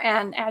vinegar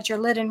and add your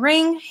lid and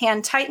ring,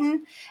 hand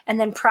tighten, and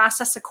then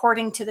process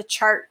according to the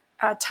chart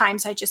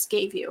times I just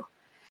gave you.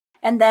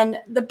 And then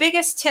the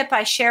biggest tip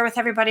I share with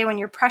everybody when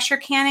you're pressure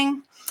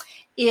canning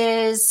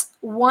is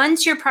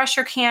once your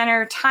pressure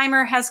canner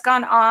timer has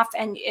gone off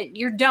and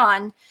you're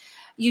done,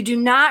 you do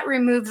not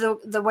remove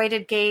the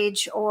weighted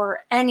gauge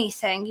or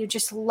anything. You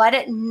just let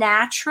it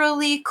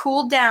naturally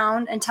cool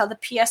down until the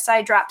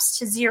PSI drops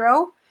to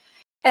 0.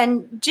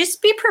 And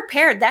just be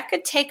prepared. That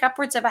could take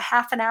upwards of a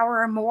half an hour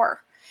or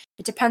more.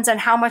 It depends on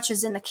how much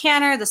is in the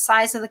canner, the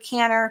size of the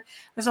canner.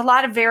 There's a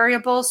lot of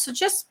variables, so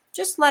just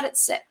let it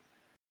sit.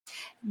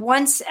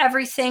 Once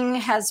everything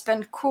has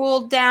been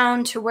cooled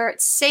down to where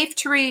it's safe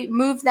to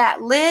remove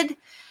that lid,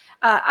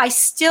 I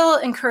still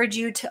encourage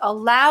you to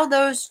allow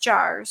those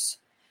jars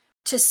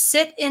to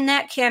sit in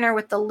that canner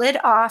with the lid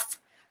off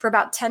for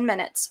about 10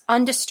 minutes,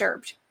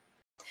 undisturbed.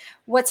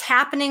 What's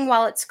happening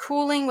while it's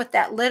cooling with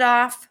that lid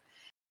off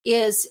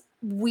is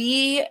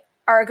we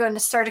are going to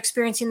start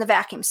experiencing the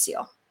vacuum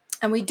seal.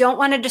 And we don't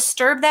want to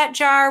disturb that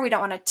jar. We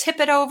don't want to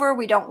tip it over.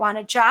 We don't want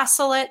to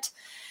jostle it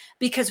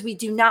because we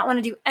do not want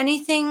to do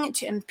anything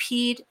to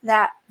impede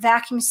that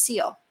vacuum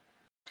seal.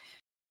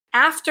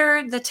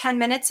 After the 10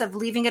 minutes of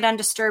leaving it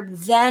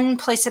undisturbed, then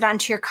place it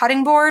onto your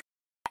cutting board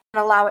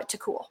and allow it to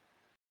cool.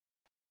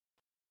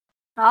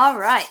 All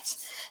right.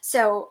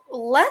 So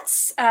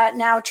let's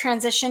now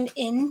transition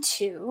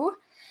into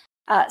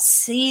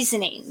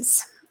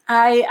seasonings.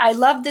 I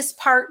love this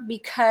part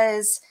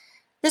because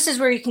this is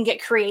where you can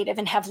get creative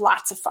and have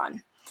lots of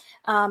fun.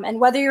 And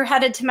whether you're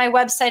headed to my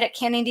website at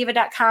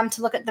canningdiva.com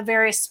to look at the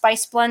various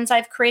spice blends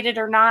I've created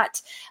or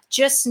not,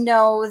 just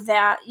know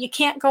that you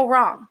can't go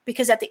wrong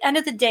because at the end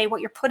of the day,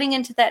 what you're putting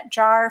into that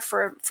jar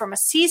from a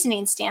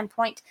seasoning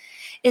standpoint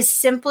is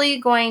simply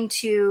going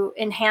to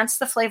enhance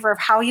the flavor of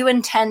how you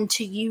intend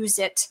to use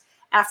it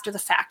after the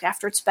fact,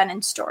 after it's been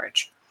in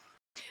storage.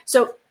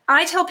 So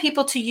I tell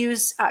people to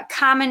use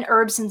common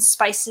herbs and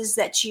spices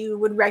that you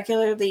would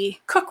regularly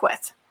cook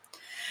with.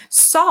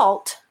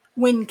 Salt,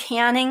 when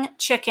canning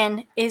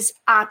chicken, is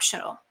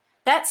optional.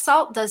 That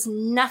salt does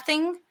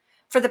nothing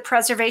for the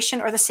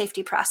preservation or the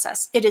safety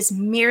process. It is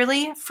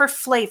merely for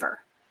flavor.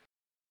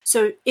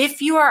 So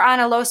if you are on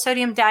a low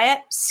sodium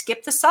diet,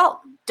 skip the salt.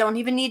 Don't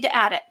even need to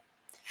add it.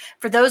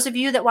 For those of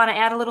you that want to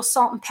add a little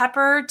salt and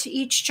pepper to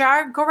each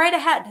jar, go right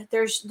ahead.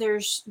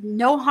 There's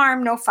no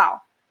harm, no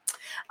foul.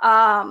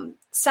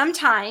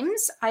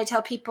 Sometimes I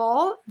tell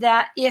people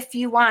that if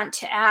you want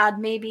to add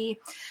maybe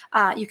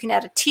you can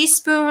add a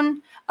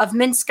teaspoon of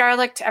minced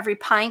garlic to every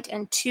pint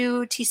and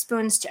 2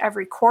 teaspoons to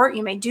every quart.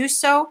 You may do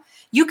so.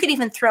 You could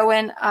even throw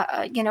in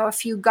a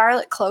few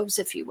garlic cloves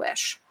if you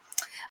wish.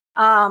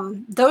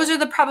 Those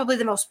are probably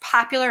the most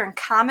popular and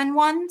common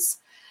ones,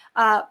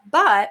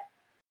 but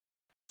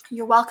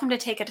you're welcome to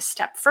take it a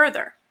step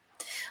further.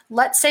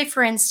 Let's say,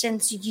 for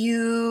instance,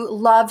 you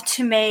love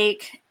to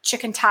make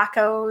chicken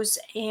tacos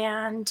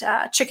and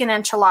chicken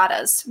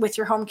enchiladas with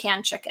your home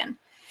canned chicken.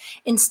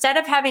 Instead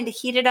of having to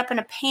heat it up in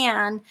a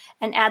pan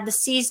and add the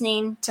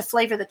seasoning to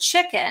flavor the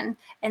chicken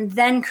and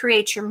then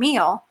create your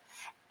meal,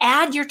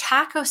 add your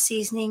taco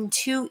seasoning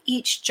to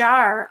each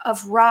jar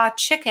of raw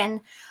chicken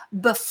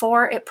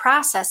before it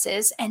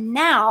processes. And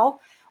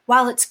now,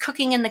 while it's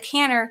cooking in the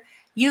canner,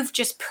 you've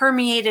just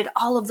permeated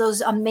all of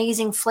those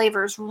amazing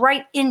flavors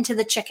right into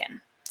the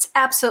chicken. It's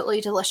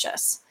absolutely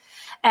delicious.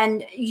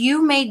 And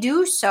you may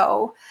do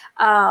so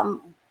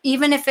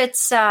even if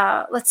it's,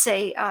 let's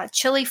say,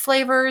 chili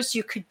flavors.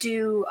 You could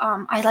do,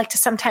 I like to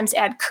sometimes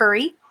add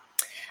curry.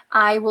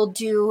 I will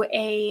do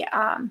a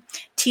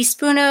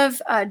teaspoon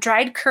of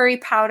dried curry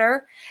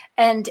powder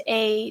and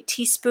a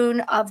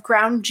teaspoon of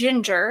ground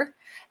ginger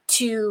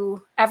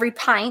to every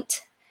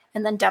pint,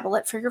 and then double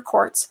it for your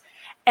quarts.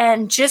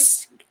 And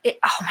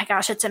oh my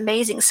gosh, it's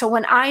amazing. So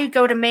when I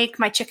go to make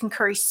my chicken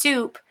curry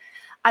soup,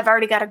 I've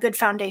already got a good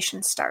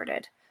foundation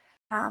started.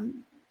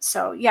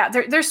 So yeah,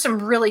 there's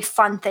some really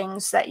fun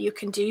things that you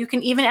can do. You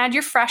can even add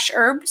your fresh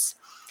herbs.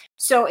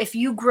 So if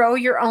you grow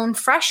your own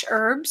fresh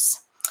herbs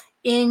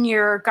in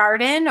your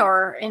garden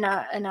or in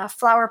a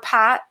flower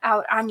pot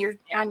out on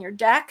your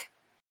deck,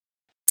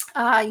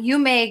 you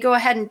may go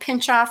ahead and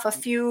pinch off a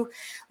few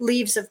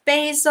leaves of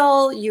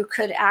basil. You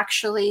could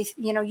actually,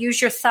 use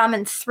your thumb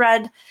and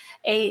thread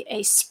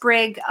a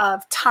sprig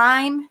of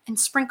thyme and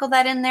sprinkle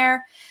that in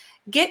there.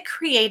 Get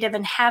creative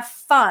and have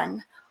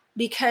fun,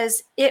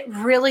 because it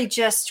really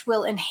just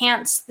will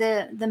enhance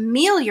the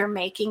meal you're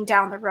making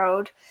down the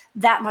road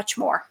that much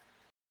more.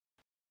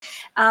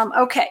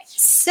 Okay,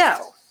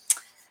 so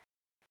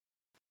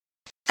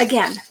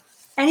again,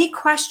 any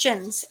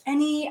questions,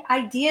 any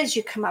ideas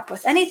you come up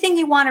with, anything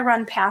you want to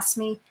run past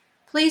me,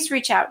 please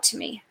reach out to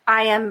me.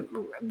 I am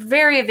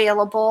very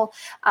available.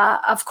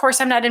 Of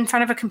course, I'm not in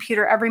front of a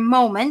computer every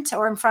moment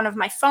or in front of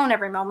my phone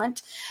every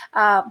moment,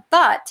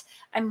 but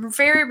I'm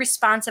very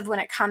responsive when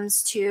it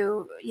comes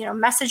to,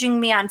 messaging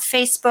me on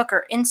Facebook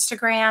or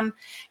Instagram.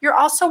 You're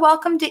also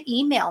welcome to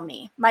email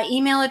me. My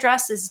email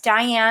address is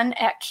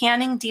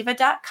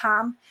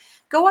diane@canningdiva.com.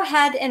 go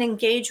ahead and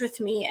engage with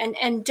me,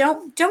 and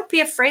don't be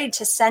afraid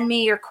to send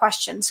me your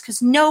questions,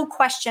 because no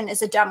question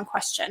is a dumb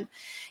question.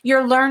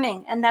 You're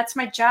learning, and that's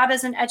my job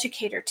as an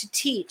educator, to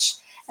teach.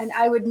 And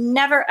I would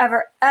never,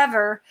 ever,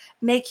 ever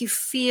make you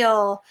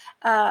feel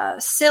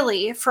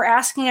silly for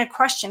asking a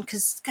question,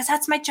 because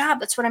that's my job.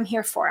 That's what I'm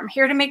here for. I'm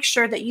here to make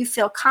sure that you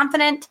feel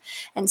confident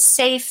and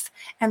safe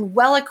and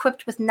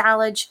well-equipped with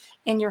knowledge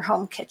in your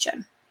home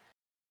kitchen.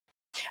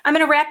 I'm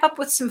going to wrap up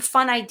with some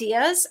fun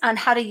ideas on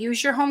how to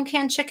use your home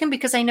canned chicken,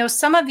 because I know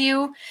some of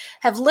you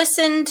have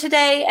listened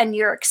today and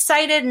you're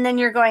excited, and then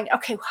you're going,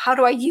 okay, how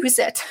do I use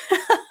it?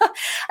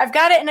 I've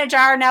got it in a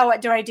jar now.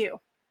 What do I do?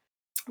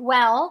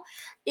 Well,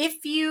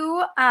 if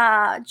you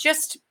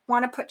just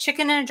want to put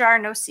chicken in a jar,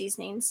 no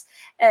seasonings,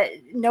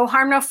 no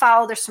harm, no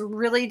foul, there's some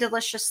really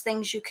delicious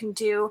things you can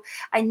do.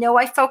 I know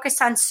I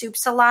focus on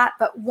soups a lot,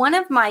 but one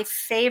of my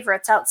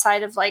favorites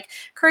outside of like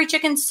curry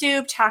chicken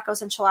soup,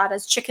 tacos,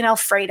 enchiladas, chicken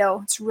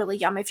Alfredo. It's really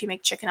yummy if you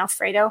make chicken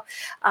Alfredo.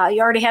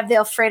 You already have the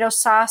Alfredo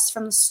sauce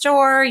from the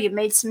store. You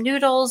made some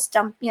noodles,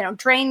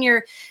 drain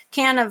your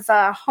can of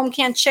home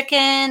canned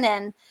chicken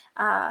and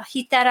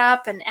heat that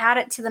up and add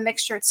it to the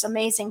mixture. It's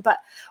amazing. But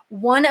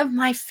one of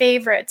my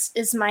favorites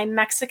is my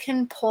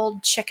Mexican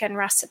pulled chicken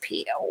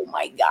recipe. Oh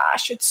my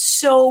gosh, it's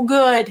so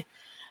good.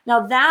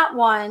 Now that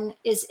one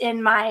is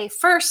in my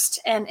first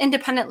and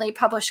independently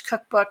published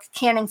cookbook,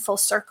 Canning Full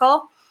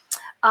Circle.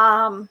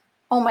 Oh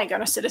my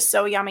goodness, it is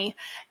so yummy.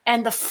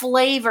 And the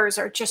flavors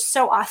are just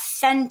so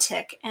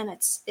authentic, and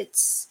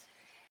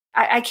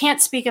I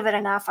can't speak of it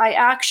enough. I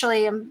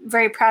actually am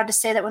very proud to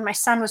say that when my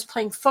son was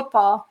playing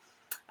football,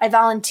 I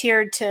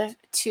volunteered to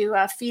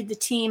feed the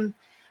team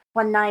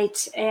one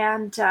night,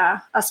 and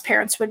us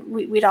parents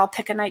we'd all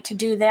pick a night to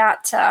do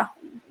that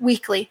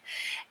weekly,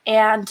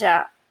 and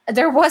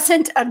there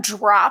wasn't a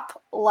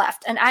drop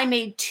left. And I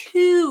made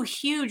 2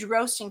 huge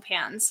roasting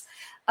pans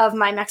of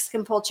my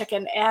Mexican pulled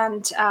chicken,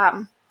 and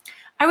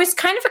I was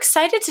kind of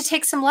excited to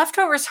take some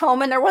leftovers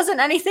home, and there wasn't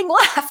anything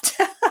left.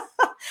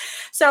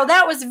 So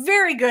that was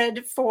very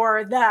good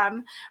for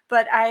them,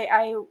 but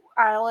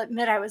I'll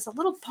admit I was a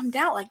little bummed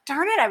out. Like,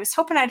 darn it, I was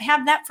hoping I'd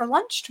have that for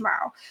lunch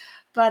tomorrow.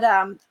 But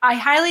I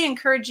highly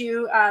encourage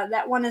you.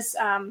 That one is,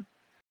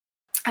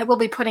 I will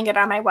be putting it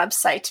on my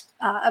website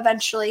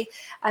eventually.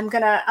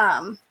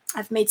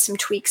 I've made some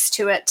tweaks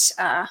to it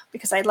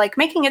because I like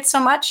making it so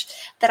much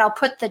that I'll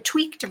put the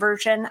tweaked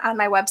version on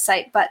my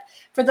website. But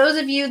for those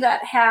of you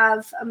that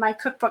have my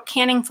cookbook,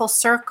 Canning Full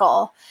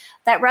Circle,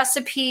 that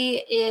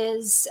recipe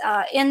is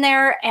in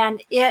there,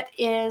 and it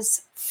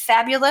is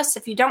fabulous.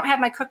 If you don't have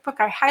my cookbook,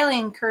 I highly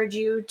encourage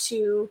you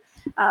to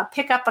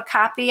pick up a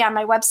copy on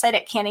my website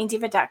at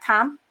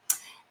canningdiva.com.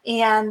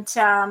 And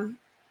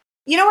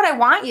you know what I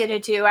want you to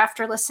do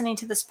after listening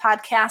to this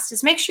podcast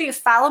is make sure you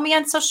follow me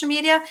on social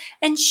media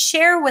and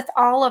share with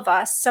all of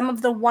us some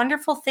of the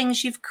wonderful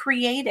things you've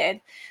created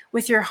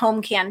with your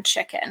home canned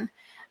chicken.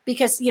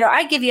 Because,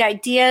 I give you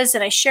ideas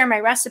and I share my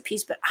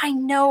recipes, but I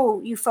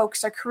know you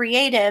folks are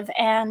creative,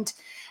 and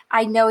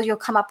I know you'll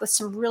come up with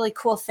some really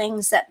cool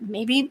things that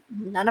maybe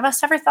none of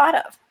us ever thought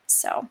of.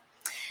 So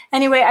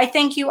anyway, I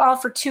thank you all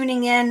for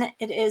tuning in.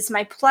 It is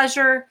my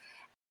pleasure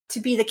to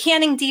be the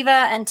Canning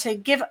Diva and to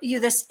give you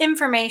this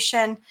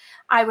information.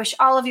 I wish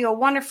all of you a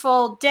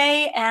wonderful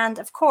day, and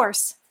of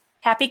course,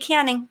 happy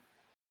canning.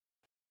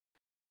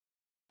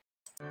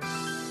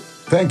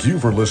 Thank you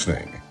for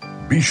listening.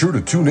 Be sure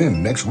to tune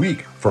in next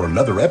week for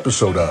another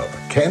episode of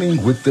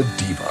Canning with the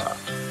Diva.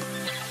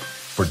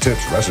 For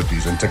tips,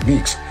 recipes, and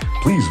techniques,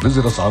 please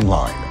visit us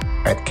online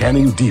at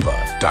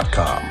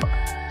canningdiva.com.